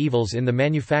existing evils in the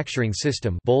manufacturing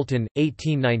system Bolton,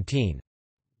 1819.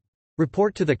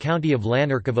 Report to the County of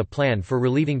Lanark of a Plan for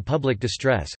Relieving Public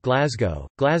Distress Glasgow,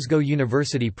 Glasgow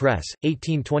University Press,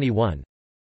 1821.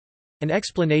 An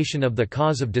explanation of the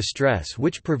cause of distress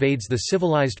which pervades the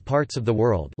civilized parts of the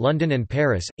world London and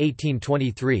Paris,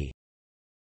 1823.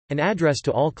 An address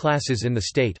to all classes in the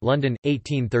state London,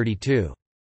 1832.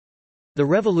 The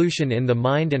Revolution in the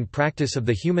Mind and Practice of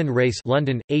the Human Race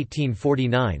London,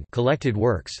 1849 collected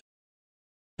works.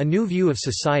 A New View of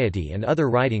Society and Other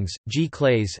Writings, G.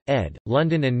 Clays, ed.,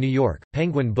 London and New York,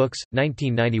 Penguin Books,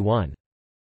 1991.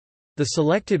 The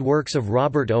Selected Works of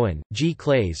Robert Owen, G.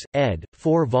 Clays, ed.,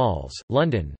 4 vols.,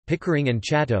 London, Pickering and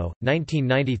Chatto,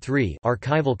 1993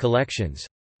 archival collections.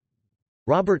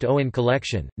 Robert Owen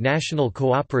Collection, National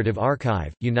Cooperative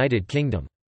Archive, United Kingdom.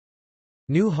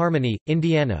 New Harmony,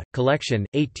 Indiana, Collection,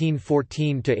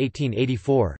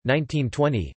 1814–1884,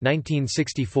 1920,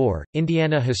 1964,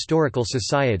 Indiana Historical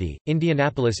Society,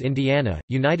 Indianapolis, Indiana,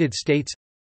 United States.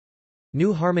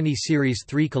 New Harmony Series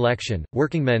 3 Collection,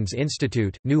 Workingmen's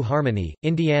Institute, New Harmony,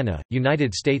 Indiana,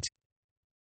 United States.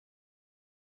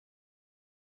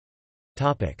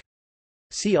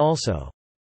 See also: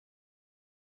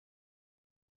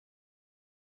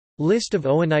 List of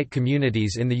Owenite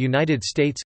communities in the United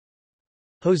States,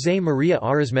 José María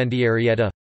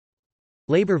Arizmendiarrieta,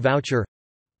 Labor voucher,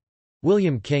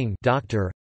 William King,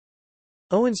 Dr.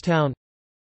 Owenstown,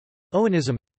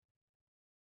 Owenism.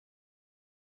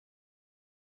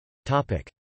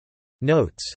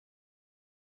 Notes.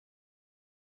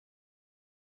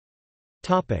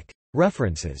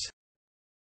 References.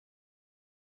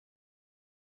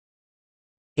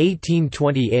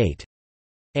 1828.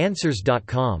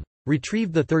 Answers.com.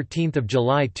 Retrieved 13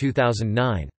 July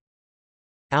 2009.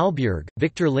 Alberg,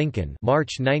 Victor Lincoln,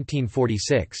 March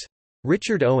 1946.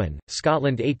 Richard Owen,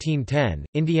 Scotland 1810,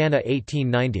 Indiana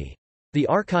 1890. The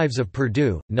Archives of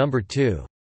Purdue, No. 2.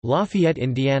 Lafayette,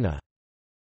 Indiana.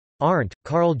 Arndt,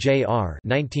 Carl J. R.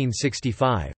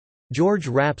 1965. George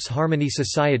Rapp's Harmony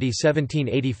Society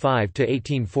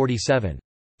 1785–1847.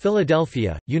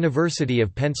 Philadelphia, University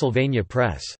of Pennsylvania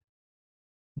Press.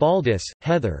 Baldus,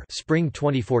 Heather, Spring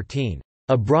 2014.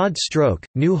 A Broad Stroke,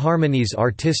 New Harmony's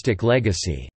Artistic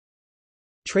Legacy.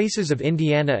 Traces of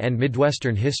Indiana and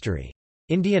Midwestern History.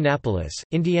 Indianapolis,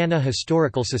 Indiana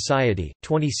Historical Society,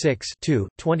 26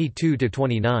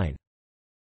 22–29.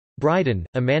 Bryden,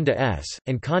 Amanda S.,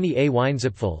 and Connie A.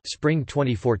 Weinzapfel, Spring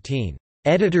 2014.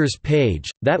 Editor's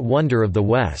Page, That Wonder of the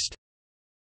West.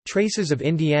 Traces of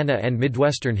Indiana and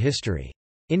Midwestern History.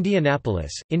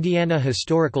 Indianapolis, Indiana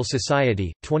Historical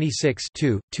Society, 26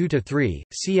 2–3,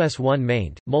 CS1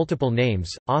 maint, multiple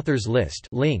names, authors list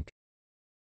link.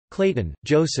 Clayton,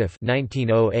 Joseph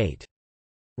 1908.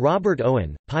 Robert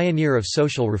Owen, Pioneer of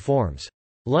Social Reforms.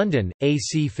 London, A.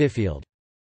 C. Fiffield.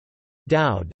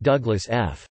 Dowd, Douglas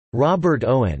F. Robert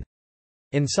Owen.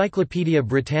 Encyclopædia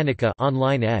Britannica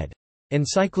online ed.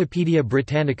 Encyclopædia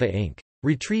Britannica Inc.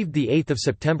 Retrieved 8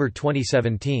 September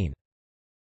 2017.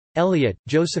 Elliott,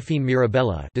 Josephine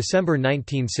Mirabella, December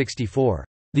 1964.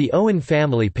 The Owen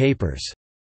Family Papers.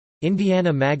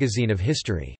 Indiana Magazine of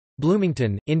History.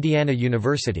 Bloomington, Indiana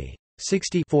University.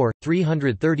 64,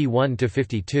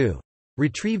 331–52.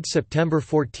 Retrieved September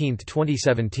 14,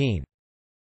 2017.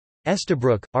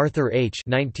 Estabrook, Arthur H.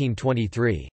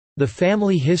 1923. The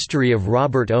Family History of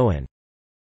Robert Owen.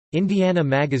 Indiana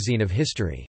Magazine of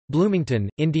History. Bloomington,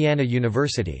 Indiana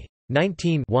University.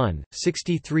 19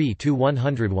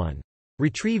 63–101.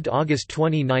 Retrieved August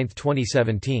 29,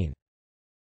 2017.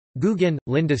 Guggen,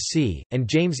 Linda C., and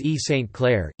James E. St.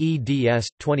 Clair, eds.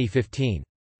 2015.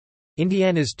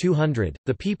 Indiana's 200,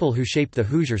 The People Who Shaped the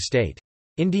Hoosier State.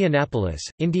 Indianapolis,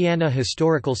 Indiana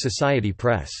Historical Society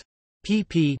Press.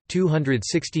 pp.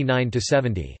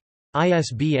 269–70.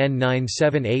 ISBN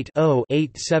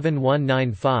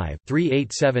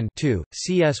 978-0-87195-387-2,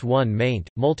 CS1 maint,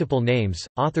 multiple names,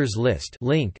 authors list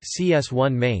link.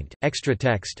 CS1 maint, extra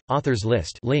text, authors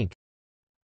list link.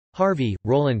 Harvey,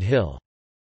 Roland Hill.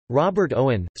 Robert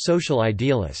Owen, Social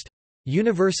Idealist.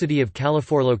 University of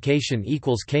California. Location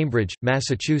 = Cambridge,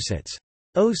 Massachusetts.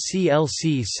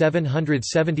 OCLC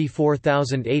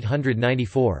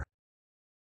 774894.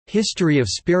 History of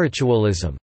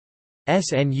Spiritualism.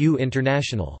 SNU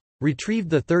International.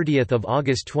 Retrieved 30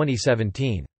 August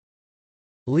 2017.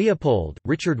 Leopold,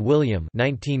 Richard William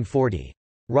 1940.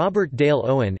 Robert Dale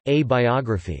Owen, A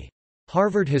Biography.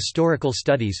 Harvard Historical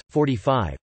Studies,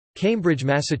 45. Cambridge,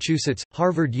 Massachusetts,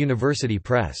 Harvard University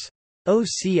Press.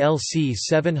 OCLC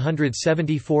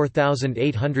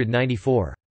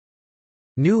 774894.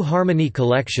 New Harmony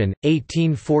Collection,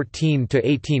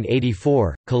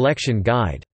 1814–1884, Collection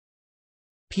Guide.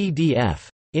 PDF.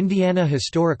 Indiana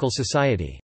Historical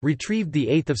Society. Retrieved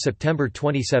 8 September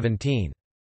 2017.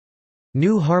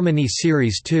 New Harmony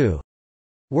Series 2.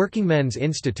 Workingmen's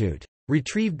Institute.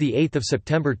 Retrieved 8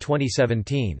 September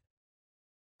 2017.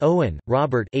 Owen,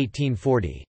 Robert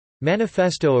 1840.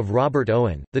 Manifesto of Robert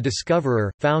Owen, the discoverer,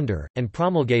 founder, and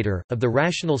promulgator, of the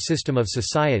rational system of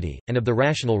society, and of the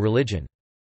rational religion.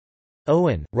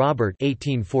 Owen, Robert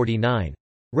 1849.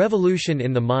 Revolution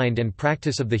in the Mind and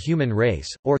Practice of the Human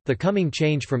Race, or, The Coming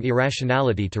Change from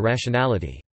Irrationality to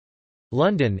Rationality.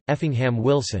 London, Effingham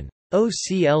Wilson.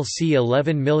 OCLC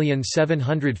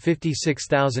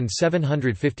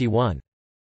 11756751.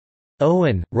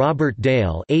 Owen, Robert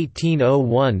Dale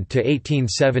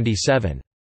 1801–1877.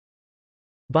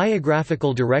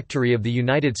 Biographical Directory of the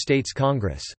United States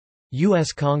Congress.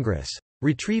 U.S. Congress.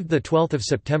 Retrieved 12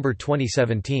 September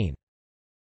 2017.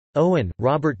 Owen,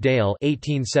 Robert Dale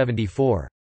 1874.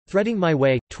 Threading My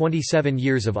Way, 27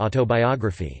 Years of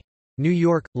Autobiography. New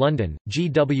York, London, G.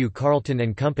 W. Carlton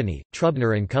and Company,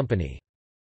 Trubner and Company.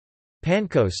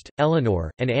 Pancoast,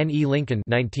 Eleanor, and Anne E. Lincoln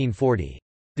 1940.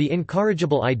 The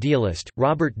Incorrigible Idealist,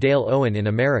 Robert Dale Owen in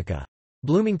America.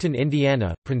 Bloomington,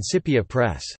 Indiana, Principia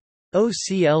Press.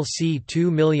 OCLC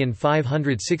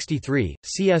 25063,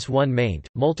 CS1 maint,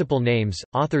 multiple names,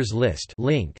 authors list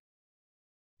link.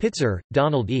 Pitzer,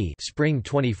 Donald E. Spring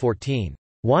 2014.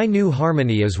 Why New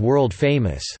Harmony is World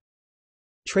Famous.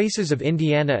 Traces of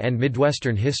Indiana and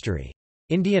Midwestern History.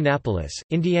 Indianapolis,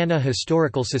 Indiana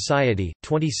Historical Society,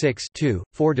 26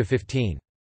 4–15.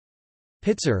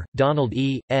 Pitzer, Donald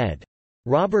E., ed.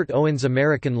 Robert Owen's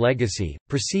American Legacy,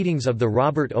 Proceedings of the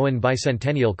Robert Owen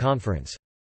Bicentennial Conference.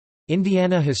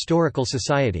 Indiana Historical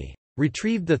Society.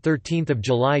 Retrieved 13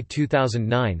 July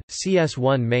 2009,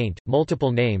 CS1 maint,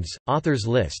 multiple names, authors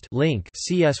list link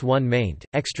CS1 maint,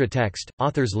 extra text,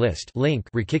 authors list link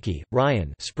Rikicki,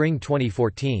 Ryan Spring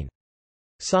 2014.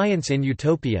 Science in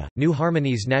Utopia, New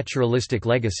Harmony's Naturalistic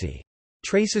Legacy.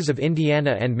 Traces of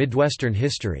Indiana and Midwestern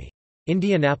History.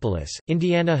 Indianapolis,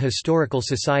 Indiana Historical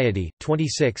Society,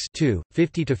 26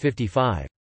 50–55.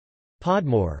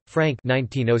 Podmore, Frank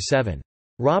 1907.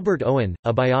 Robert Owen,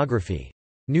 A Biography.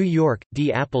 New York,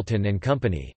 D. Appleton and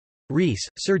Company. Rees,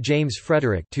 Sir James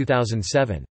Frederick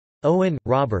 2007. Owen,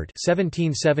 Robert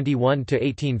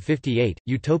 1771–1858,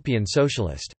 Utopian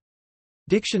Socialist.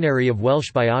 Dictionary of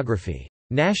Welsh Biography.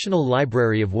 National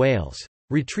Library of Wales.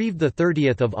 Retrieved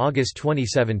 30 August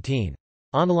 2017.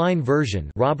 Online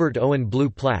version Robert Owen Blue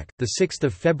Plaque, 6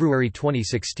 February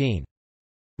 2016.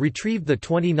 Retrieved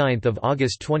 29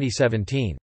 August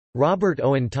 2017. Robert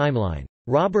Owen Timeline.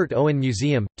 Robert Owen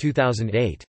Museum,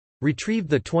 2008.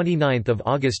 Retrieved 29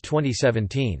 August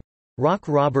 2017. Rock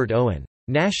Robert Owen.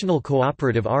 National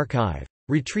Cooperative Archive.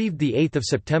 Retrieved 8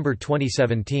 September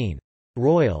 2017.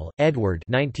 Royal, Edward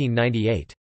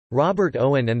 1998. Robert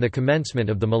Owen and the Commencement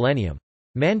of the Millennium.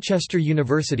 Manchester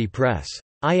University Press.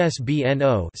 ISBN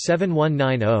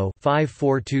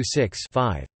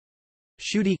 0-7190-5426-5.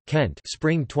 Schutte, Kent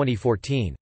Spring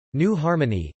 2014. New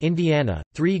Harmony, Indiana,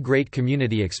 Three Great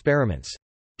Community Experiments.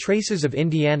 Traces of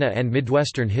Indiana and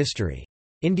Midwestern History.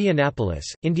 Indianapolis,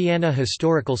 Indiana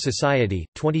Historical Society,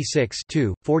 26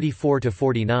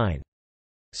 44–49.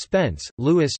 Spence,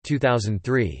 Louis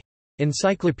 2003.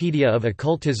 Encyclopedia of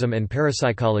Occultism and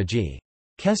Parapsychology.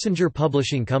 Kessinger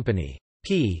Publishing Company.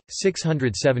 p.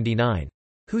 679.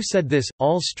 Who Said This?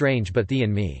 All Strange But Thee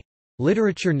and Me.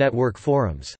 Literature Network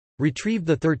Forums. Retrieved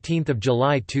 13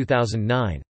 July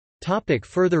 2009.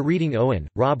 Further reading. Owen,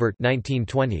 Robert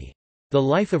 1920. The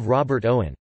Life of Robert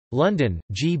Owen. London,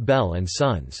 G. Bell and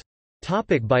Sons.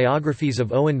 Biographies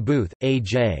of Owen Booth,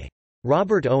 A.J.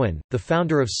 Robert Owen, the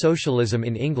founder of socialism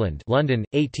in England, London,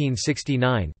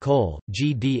 1869. Cole,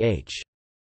 G.D.H.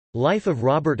 Life of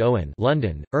Robert Owen,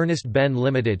 London, Ernest Benn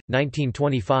Limited,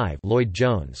 1925. Lloyd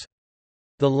Jones.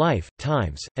 The Life,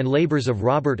 Times, and Labours of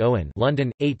Robert Owen,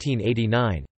 London,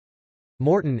 1889.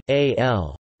 Morton,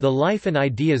 A.L. The Life and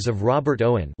Ideas of Robert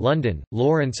Owen, London,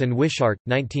 Lawrence and Wishart,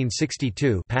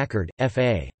 1962. Packard,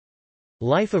 F.A.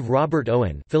 Life of Robert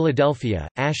Owen, Philadelphia,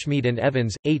 Ashmead and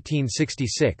Evans,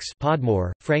 1866.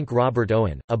 Podmore, Frank. Robert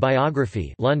Owen, A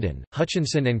Biography, London,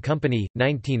 Hutchinson and Company,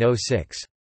 1906.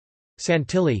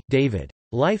 Santilli, David.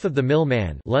 Life of the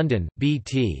Millman, London,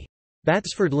 B.T.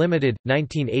 Batsford Limited,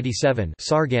 1987.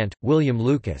 Sargant, William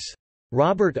Lucas.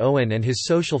 Robert Owen and His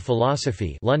Social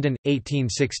Philosophy, London,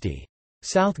 1860.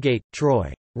 Southgate,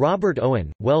 Troy. Robert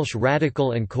Owen, Welsh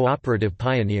radical and cooperative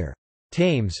pioneer.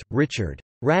 Thames, Richard.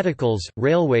 Radicals,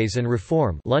 Railways and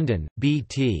Reform, London,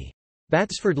 B.T.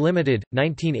 Batsford Limited,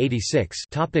 1986.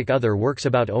 Other works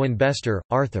about Owen. Bester,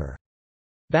 Arthur.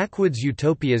 Backwoods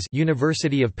Utopias,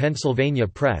 University of Pennsylvania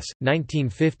Press,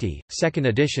 1950, 2nd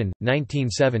edition,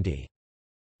 1970.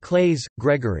 Clays,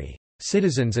 Gregory.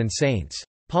 Citizens and Saints.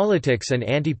 Politics and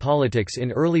Anti-Politics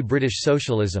in Early British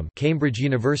Socialism, Cambridge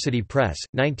University Press,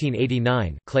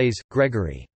 1989. Clays,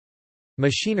 Gregory.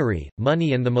 Machinery,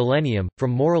 Money and the Millennium, From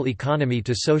Moral Economy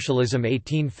to Socialism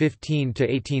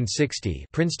 1815–1860,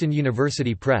 Princeton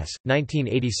University Press,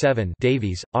 1987.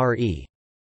 Davies, R.E.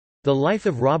 The Life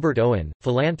of Robert Owen,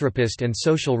 Philanthropist and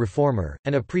Social Reformer,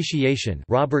 An Appreciation,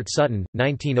 Robert Sutton,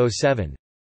 1907.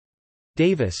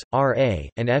 Davis, R.A.,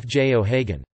 and F. J.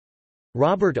 O'Hagan.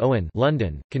 Robert Owen,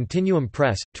 London, Continuum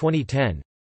Press, 2010.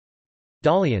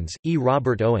 Dallians, E.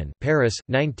 Robert Owen, Paris,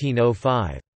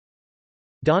 1905.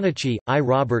 Donici, I.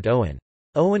 Robert Owen.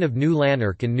 Owen of New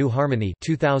Lanark and New Harmony,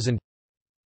 2000.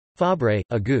 Fabre,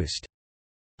 Auguste.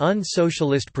 Un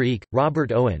socialiste pratique,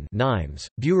 Robert Owen, Nimes,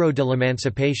 Bureau de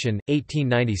l'Emancipation,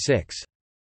 1896.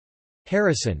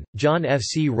 Harrison, John F.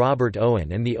 C. Robert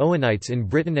Owen and the Owenites in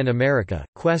Britain and America,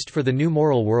 Quest for the New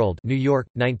Moral World, New York,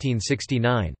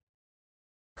 1969.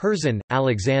 Herzen,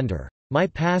 Alexander. My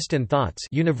Past and Thoughts,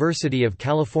 University of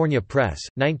California Press,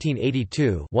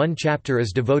 1982. One chapter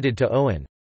is devoted to Owen.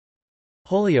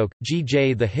 Holyoake, G.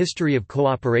 J. The History of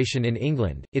Cooperation in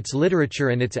England, Its Literature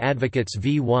and Its Advocates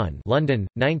v1 London,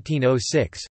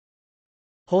 1906.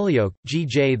 Holyoake, G.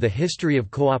 J. The History of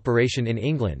Cooperation in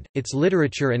England, Its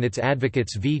Literature and Its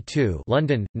Advocates v2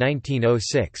 London,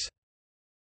 1906.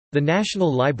 The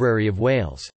National Library of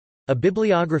Wales. A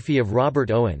Bibliography of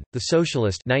Robert Owen, the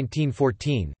Socialist,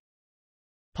 1914.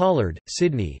 Pollard,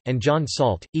 Sidney, and John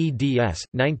Salt, eds.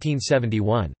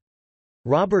 1971.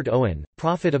 Robert Owen,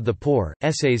 Prophet of the Poor,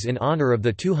 Essays in Honor of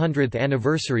the 200th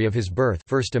Anniversary of His Birth,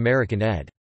 First American ed.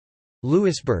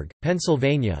 Lewisburg,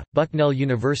 Pennsylvania, Bucknell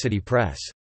University Press.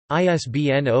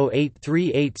 ISBN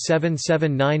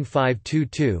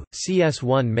 0838779522,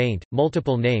 CS1 maint,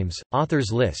 multiple names,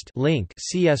 authors list link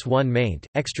CS1 maint,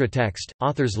 extra text,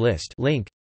 authors list link.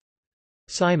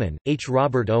 Simon, H.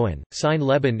 Robert Owen, Sein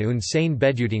Leben und seine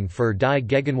Bedeutung für die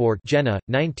Gegenwart, Jena,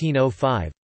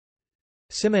 1905.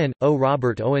 Simeon, O.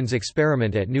 Robert Owen's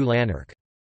Experiment at New Lanark.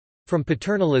 From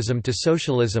Paternalism to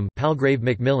Socialism, Palgrave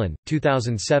Macmillan,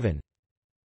 2007.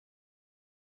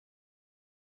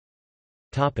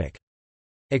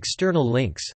 External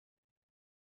links.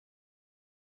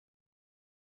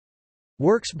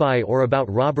 Works by or about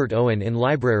Robert Owen in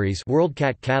libraries,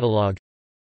 WorldCat catalog.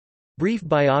 Brief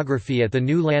biography at the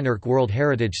New Lanark World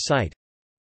Heritage Site.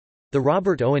 The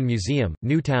Robert Owen Museum,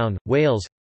 Newtown, Wales.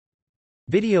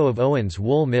 Video of Owen's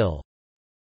wool mill.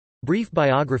 Brief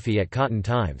biography at Cotton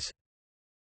Times.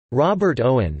 Robert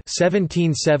Owen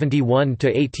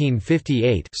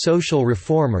 (1771–1858), social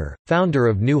reformer, founder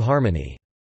of New Harmony.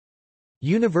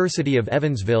 University of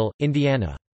Evansville,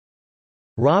 Indiana.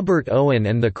 Robert Owen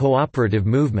and the Cooperative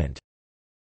Movement.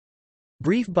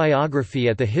 Brief biography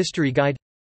at the History Guide.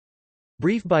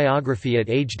 Brief biography at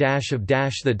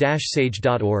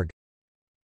age-of-the-sage.org.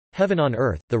 Heaven on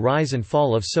Earth, The Rise and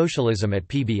Fall of Socialism at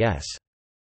PBS.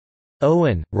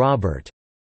 Owen, Robert.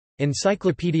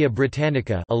 Encyclopædia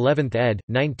Britannica 11th ed.,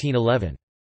 1911.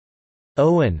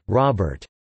 Owen, Robert.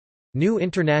 New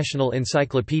International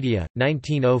Encyclopedia,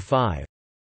 1905.